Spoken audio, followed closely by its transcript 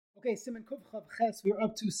Okay, Siman Kuf Chav Ches, we're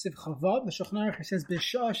up to Siv Chavav. The Shulchan Aruch says,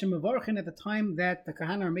 B'shah Shemavarchin, at the time that the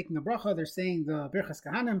Kahana are making a bracha, they're saying the Birchas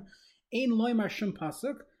Kahanim, Ein Loimar Shum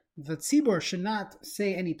Pasuk. The Tzibur should not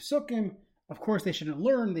say any psukim. Of course, they shouldn't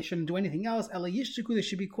learn, they shouldn't do anything else. Ela Yishtiku, they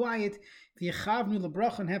should be quiet. V'yechavnu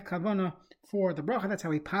lebracha, and have kavana for the bracha. That's how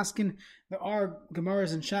we paskin. There are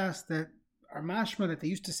Gemaras and Shas that are mashma that they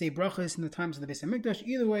used to say brachas in the times of the Beis Hamikdash.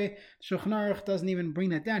 Either way, Shulchan Aruch doesn't even bring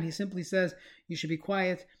that down. He simply says you should be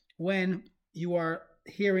quiet when you are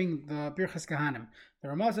hearing the Birchas Kahanim. The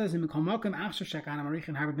Ramah says in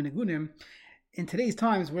in today's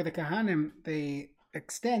times where the Kahanim they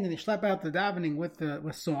extend and they schlep out the davening with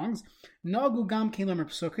songs, Nagu Gam Kelam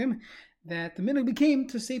Psukim, that the minhag became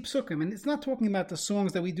to say psukim, and it's not talking about the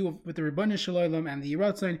songs that we do with the Rebbeinu Shalom and the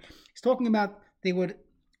Yiratzain. He's talking about they would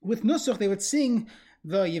with Nusach they would sing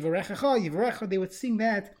the Yivarecha, they would sing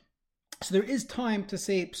that. So there is time to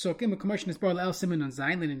say psukim. A commotion is bar el Siman and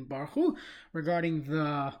Zayin in Baruch regarding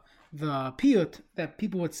the piyut that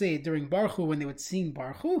people would say during Baruch when they would sing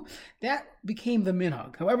Baruch. That became the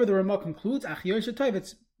minhag. However, the Ramah concludes,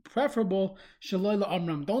 it's preferable shaloi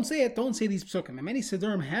la'amram. Don't say it. Don't say these psukim. And many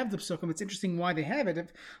Siddurim have the psukim. It's interesting why they have it.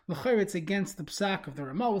 If l'chayr it's against the psak of the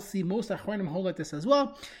Ramah, we'll see most achronim hold like this as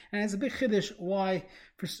well. And it's a big chiddush why,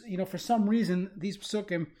 for some reason, these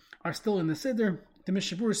psukim are still in the Siddur. The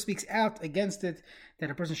Mishabur speaks out against it,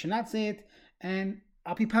 that a person should not say it, and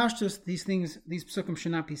al pi pashtus, these psukim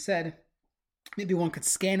should not be said. Maybe one could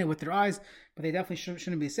scan it with their eyes, but they definitely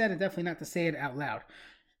shouldn't be said, and definitely not to say it out loud.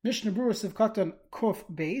 Mishnah Berurah Siv Katan Kuf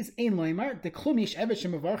Beis Ein Loimar the Klumish Evet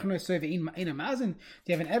Shemavarchno Soiv Ein Amazon.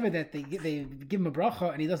 Do you have an Evet that they give him a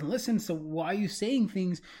bracha and he doesn't listen? So why are you saying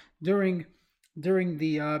things during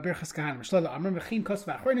the Birchas Kahanim? Shlola Amram v'Chin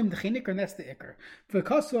Kosva Achronim D'Chin Ikar, and that's the Ikar.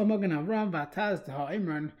 V'Kosva Magen Avram v'Ataz D'Ha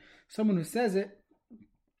Imran, someone who says it,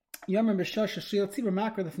 Yomar B'Shosh Shil Tzibur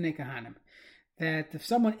Makar L'Fnei Kahanim, that if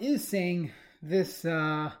someone is saying this,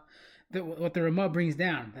 what the Ramah brings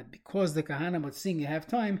down, that because the Kahanim would sing, you have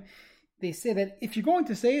time. They say that if you're going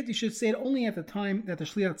to say it, you should say it only at the time that the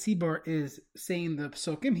Shliach Tzibur is saying the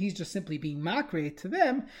psukim. He's just simply being makre to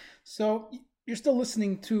them. So you're still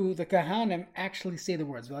listening to the Kahanim actually say the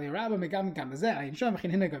words. So you have the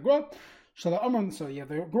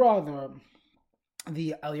Gra,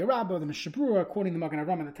 the Aliyarabba, the Mishabura, quoting the Magen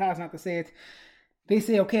Avraham and the Taz, not to say it. They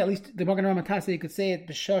say, okay, at least the Magen Avraham and Taz say you could say it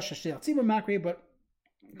b'shosh Shliach Tzibur makre, but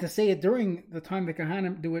to say it during the time the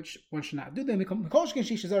Kahanim do it, one should not do them. The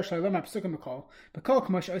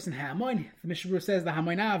Mishabur says the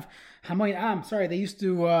Hamoin Am. Sorry, they used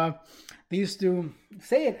to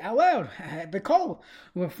say it out loud.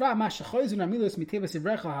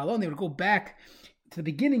 They would go back to the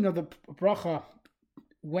beginning of the bracha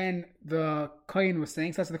when the Kohen was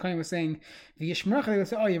saying. So that's what the Kohen was saying. They would say,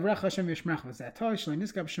 "Oh, Yivrech Hashem Yishmach was that."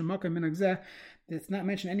 It's not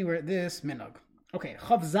mentioned anywhere. This minhag. Okay,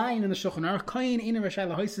 Chav Zayin in the Shulchan Aruch, Kohen ina rashai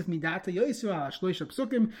lahoisif midata yoisu al shloisha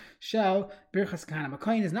psukim shel birchas kahanim. A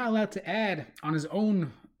Kohen is not allowed to add on his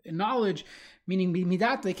own knowledge, meaning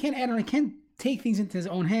midata. He can't add on. He can't take things into his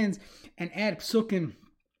own hands and add psukim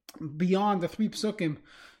beyond the 3 psukim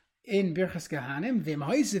in birchas kahanim.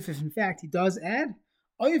 V'mahoisif, if in fact he does add,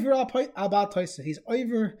 over al Baal Tosef. He's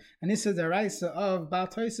over an issa deraisa of Baal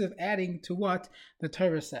Tosef, adding to what the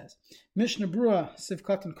Torah says. Mishnah Berurah Siv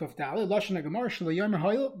Katan Kuf Daled Lashon HaGemara Shelo Yomer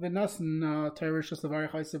Hoil V'Nasan Torah Rishus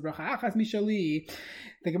Levarich Ha'isa Bracha Achas Mishali.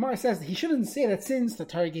 The Gemara says that he shouldn't say that since the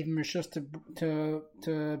Torah gave him Rishus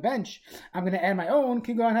to bench, I'm going to add my own.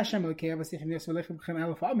 Kigon Hashem Elokei Avasichem Yosef Lechem B'chem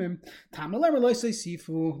Elef Amim Tam Lemer Lo Seif.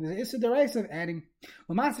 There's an issa deraisa of adding.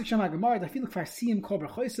 L'masik Shema Gemara Dafil Kfar Siyim Kol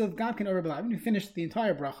Brachosav Gam Ken Orah B'Lav. When you finish the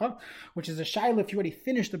entire bracha, which is a shaila, if you already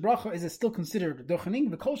finished the bracha, is it still considered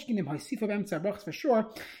Duchaning? The Kol Shkinim Ha'isifa B'Emtzah Brachas for sure,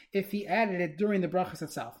 if he added it during the brachas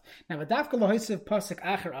itself. Now, V'davka L'Hoisiv Pasuk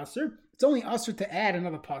Acher Aser, it's only Aser to add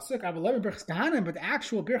another pasuk. Avalei Birchas Kahanim, but the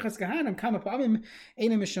actual Birchas Kahanim, Kama Pa'amim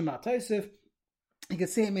Eina Misham Baal Tosef. You could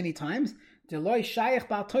say it many times. Deloi Shayach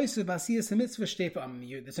Baal Tosef Asiyas Mitzvah Shtei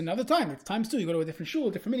Pa'amim. There's another time. It's times 2. You go to a different shul,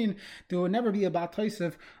 a different minyan. There will never be a Baal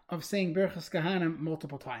Tosef of saying Birchas Kahanim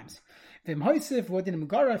multiple times. V'im Hoisif, what did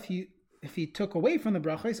Megara, if he took away from the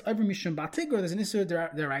brachos, over Mishum Batigra, there's an Isser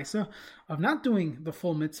deraisa of not doing the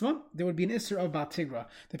full mitzvah. There would be an Isser of Batigra.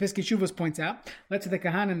 The Piskei Shuvos points out, let's say the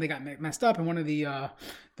Kahanim, they got messed up in one of the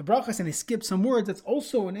brachos and they skipped some words. That's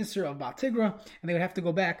also an Isser of Batigra, and they would have to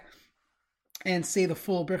go back and say the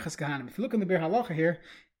full Birchas Kahanim. If you look in the Bir Halacha here,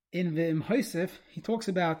 in V'im Hoisif, he talks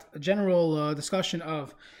about a general discussion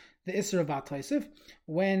of the Isser of Baal Tosef,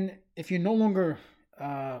 if you're no longer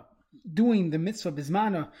doing the mitzvah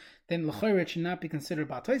bizmana, then l'chayr it should not be considered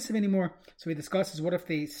Baal Tosef anymore. So he discusses what if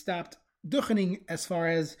they stopped Duchaning, as far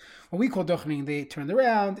as what we call Duchaning, they turned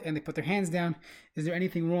around and they put their hands down. Is there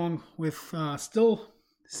anything wrong with still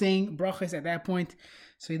saying brachas at that point?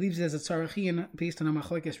 So he leaves it as a tzarachian based on a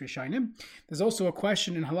machlokes rishonim. There's also a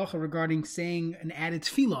question in halacha regarding saying an added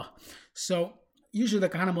tefillah. So usually the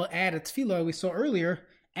kahanim will add a tefillah we saw earlier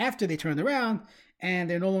after they turned around and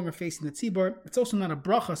they're no longer facing the tzibur. It's also not a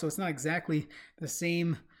bracha, so it's not exactly the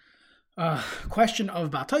same question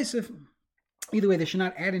of Baal Tosef. Either way, they should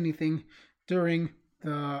not add anything during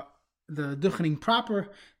the duchaning proper.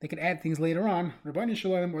 They could add things later on, Rabbeinu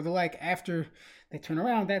Shalom, or the like after they turn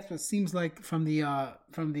around. That's what seems like from the Ber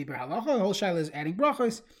Halacha. The whole shaila is adding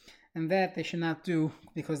brachos, and that they should not do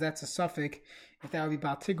because that's a suffix. If that would be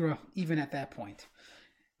Baal Tigra, even at that point.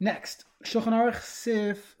 Next, Shulchan Aruch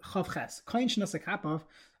Seif Chav Ches. Kain shnas akapav.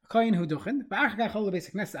 Kain hu duchen.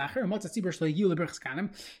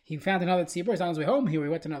 He found another tzibur. He's on his way home. He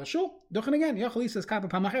went to another shul. Duchen again. Yachal says kappa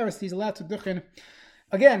pamacheres. He's allowed to duchen.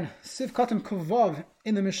 Again, Siv Katan Kuvav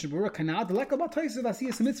in the Mishnah Berurah Kanad. The lekal Baal Tosef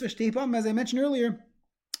asiyas mitzvah shteipam. As I mentioned earlier,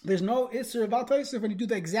 there's no isser of Baal Tosef when you do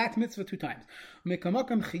the exact mitzvah 2 times. There's no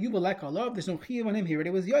chiyuv on him. He already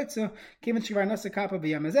was yotza. He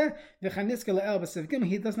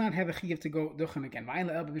does not have a chiyuv to go duchen again.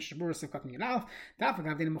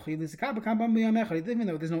 Even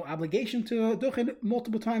though there's no obligation to duchen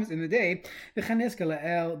multiple times in the day.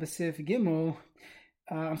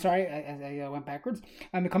 I'm sorry, I went backwards.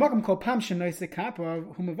 It's a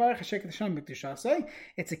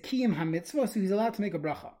kiyum hamitzvah, so he's allowed to make a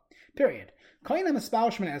bracha. Period. You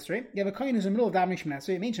have a kohen who's in the middle of davening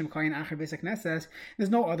Shemana. There's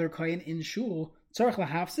no other kohen in shul. He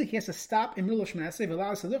has to stop in the middle of Shemana Esrei,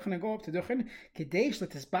 allow us to duchen and go up to duchen. So that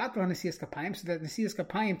Nesiyas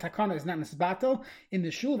Kapayim takana is not Nesbatel in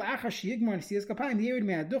the shul.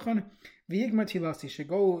 He should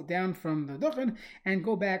go down from the duchen and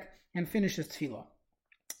go back and finish his tefillah.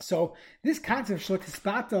 So this concept of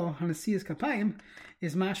Tisbatel Hanasiyas Kapayim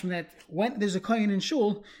is mashma that when there's a kohen in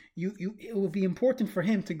shul, it will be important for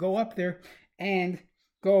him to go up there and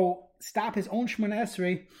go stop his own Shemana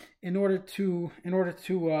Esrei in order to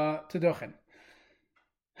duchen.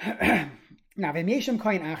 Now, if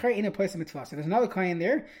there's another kohen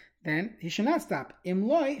there, then he should not stop.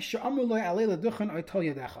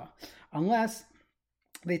 Unless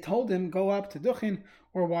they told him, go up to duchen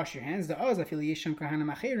or wash your hands.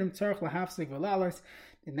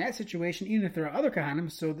 In that situation, even if there are other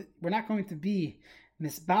kahanim, so we're not going to be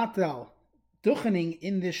misbatel duchening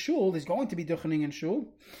in this shul. There's going to be duchening in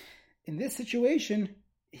shul. In this situation,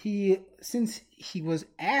 since he was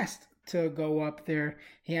asked to go up there,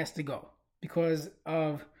 he has to go because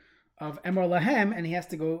of Emor Lahem, and he has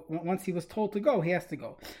to go. Once he was told to go, he has to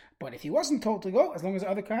go. But if he wasn't told to go, as long as there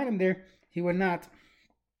are other kahanim there, he would not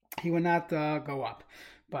go up.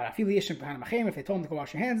 But if they told him to go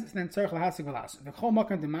wash your hands, then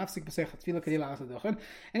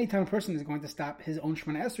anytime a person is going to stop his own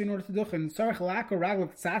Shemana Esrei in order to duchen,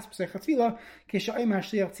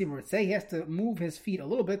 he has to move his feet a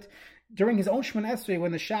little bit during his own Shemana Esrei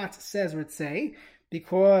when the Shat says Ritzei,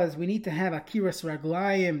 because we need to have Akiras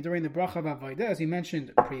Raglayim during the Bracha of Avodah, as we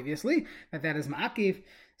mentioned previously, that is Ma'akiv,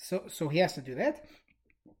 so he has to do that.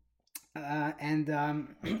 If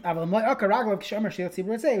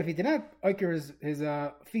he did not oker his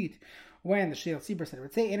feet when the Sheiel Tzibur said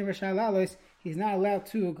Ritzei, he's not allowed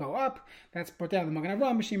to go up. That's brought down the Magen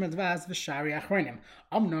Avraham, Mishim Advaz, V'Shari Achronim.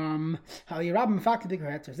 Amnam, Yerabba Mefaked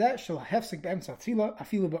B'Keret Terzeh, Shel Hefsek B'Emtza Tefila,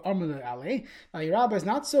 Afilu B'Amru Alei. Yerabba is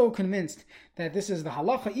not so convinced that this is the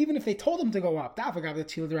halacha, even if they told him to go up. Dafagav the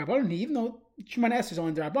Tefila D'Rabbanan, even though Shemana Esrei is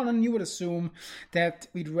only D'Rabbanan, you would assume that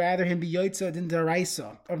we'd rather him be Yotza than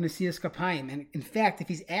D'Raisa of Nesiyas Kapayim. And in fact, if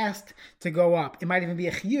he's asked to go up, it might even be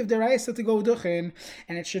a Chiyuv D'Raisa to go duchen,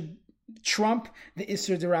 and it should trump the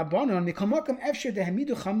Isser D'Rabbanon.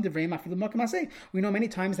 We know many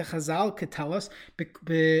times that Chazal could tell us,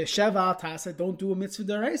 B'Sheval Tasa, don't do a mitzvah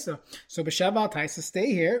D'Raisa. So B'Sheval Tasa,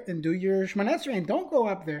 stay here and do your Shemana Esrei and don't go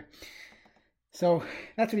up there. So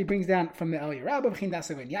that's what he brings down from the El Yerabba, B'chin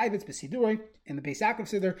Dasav and Yaivitz, B'Siduroi, in the Beis Yaakov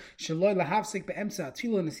Siddur, Shaloi Lahavsik B'Emsa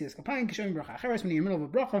Tefillah Nesiyas Kapayim, Kishoim Bracha Acheres, when you're in the middle of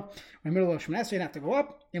a bracha, or in the middle of Shemana Esrei, you have to go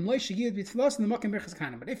up, Imloi Shigiyot B'Tfilos, and the Mokim Birchas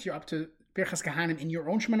Kahanim. But if you're up to Birchas Kahanim in your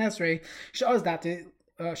own Shemana Esrei, Sha'oz Dati,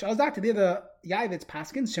 the Yaivitz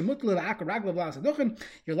Paskins, Shemut L'La'ak Raglav La'as Duchen,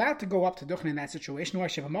 you're allowed to go up to Duchen in that situation, why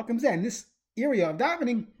Sheva Mokim Zeh, in this area of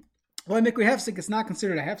davening, it's not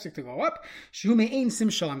considered a hefsek to go up. Shu me'ein sim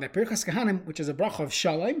shalom. That Birchas Kahanim, which is a bracha of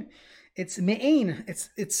shalom, it's me'ein.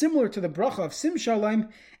 It's similar to the bracha of sim shalom,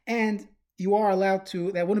 and you are allowed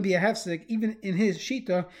to, that wouldn't be a hefsek, even in his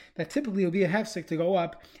shita, that typically would be a hefsek to go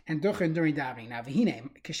up and duchen during davening. Now,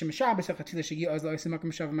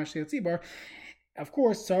 of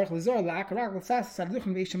course,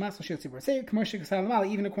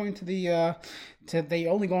 even according to the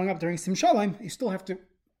only going up during Sim Shalom, you still have to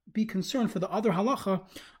be concerned for the other halacha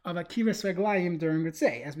of akiras reglayim during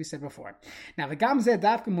Ritzei, as we said before. Now, the gamzeh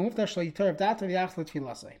davka mufta shlo yitar data v'yachlet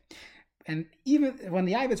tfilasei. And even when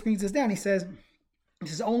the Ivitz brings this down, he says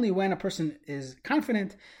this is only when a person is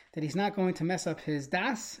confident that he's not going to mess up his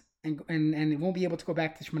das and he won't be able to go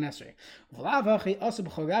back to Shemon Esrei.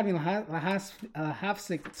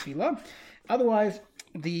 Otherwise,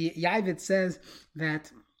 the Yavit says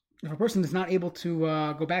that if a person is not able to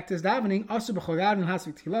go back to his davening, a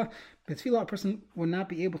person would not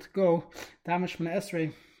be able to go daven Shemon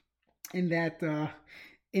Esrei in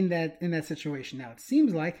that situation. Now, it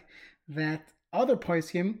seems like that other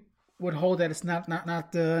poskim would hold that it's not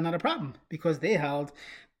a problem, because they held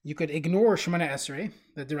you could ignore Shemona Esrei,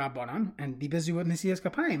 the Dirabanan, and be busy with Nesiyas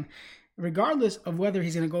Kapayim, regardless of whether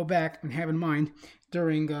he's going to go back and have in mind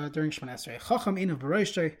during Shemona Esrei. Chacham in of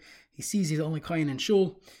Bereishtei, he sees he's only Kayin in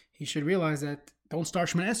Shul. He should realize that don't start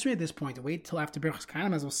Shemona Esrei at this point. Wait till after Birchas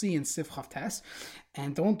Kahanim, as we'll see in Sif Chavtes,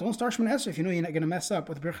 and don't start Shemona Esrei if you know you're not going to mess up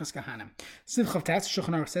with Birchas Kahanim. Sif Chavtes,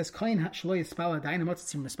 Shulchan Aruch says Kayin Shlo Yispal Adayin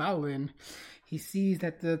Motzim Mispalin. He sees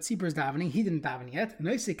that the tzibur is davening. He didn't daven yet. And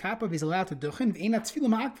Noisei Kapav is allowed to duchen. He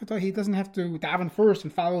doesn't have to daven first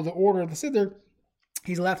and follow the order of the siddur.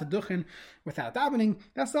 He's allowed to duchen without davening.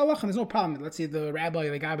 That's the halacha. There's no problem. Let's say the rabbi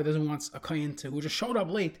or the guy doesn't want a kohen who just showed up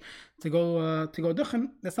late to go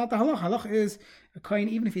duchen. That's not the halacha. Halacha is a kohen,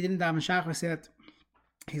 even if he didn't daven shachar yet,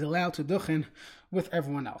 he's allowed to duchen with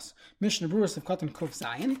everyone else. Mishnah Berurah of Katan Kuf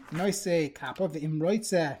Zayin. Noisei Kapav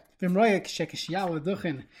v'imroitze. If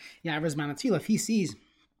he sees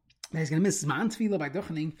that he's going to miss Zman Tefillah by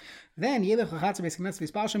Duchaning, then he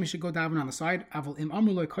should go down on the side.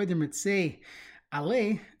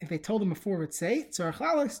 If they told him before it say in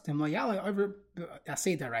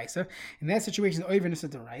that situation, the overness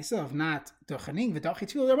of the raisa of not duchening, the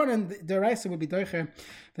raisa would be doicher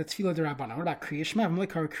the tefillah derabbanan. What about kriyishma? When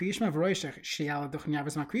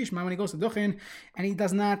he goes to duchen and he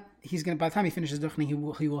does not, he's going to, by the time he finishes duchening,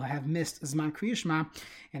 he will have missed zman kriyishma.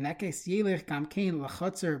 In that case, yelech gam kain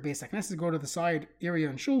lachatzer beis hakneses, go to the side area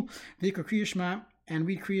in shul, vikar kriyishma, and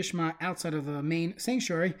read kriyishma outside of the main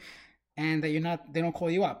sanctuary. And that they don't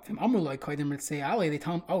call you up. They tell him,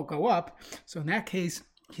 oh, go up. So in that case,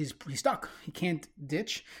 he's stuck. He can't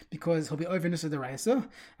ditch because he'll be over Nisa the Raisa.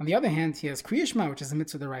 On the other hand, he has Kriyishma, which is the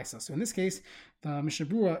mitzvah the Raisa. So in this case, the Mishnah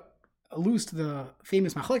Berurah alludes to the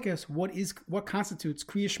famous machlekes. What constitutes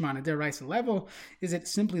Kriyishma on a der Raisa level? Is it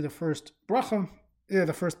simply the first bracha, the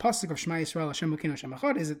firfirst pasuk of Shema Yisrael Hashem Elokeinu Hashem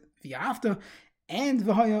Echad? Is it v'yahavta and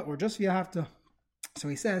v'haya, or just v'yahavta? So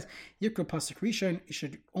he says, Yikra Pasuk Rishon, you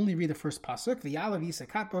should only read the first Pasuk, the Yalav Yisa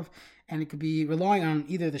Kapav, and it could be relying on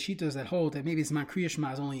either the Shitas that hold that maybe Zman Kriya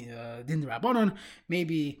Shema is only Din Rabbanon,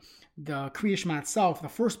 maybe the Kriya Shema itself, the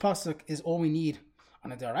first Pasuk is all we need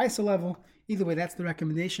on a Daraisa level. Either way, that's the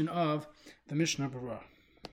recommendation of the Mishnah Berurah.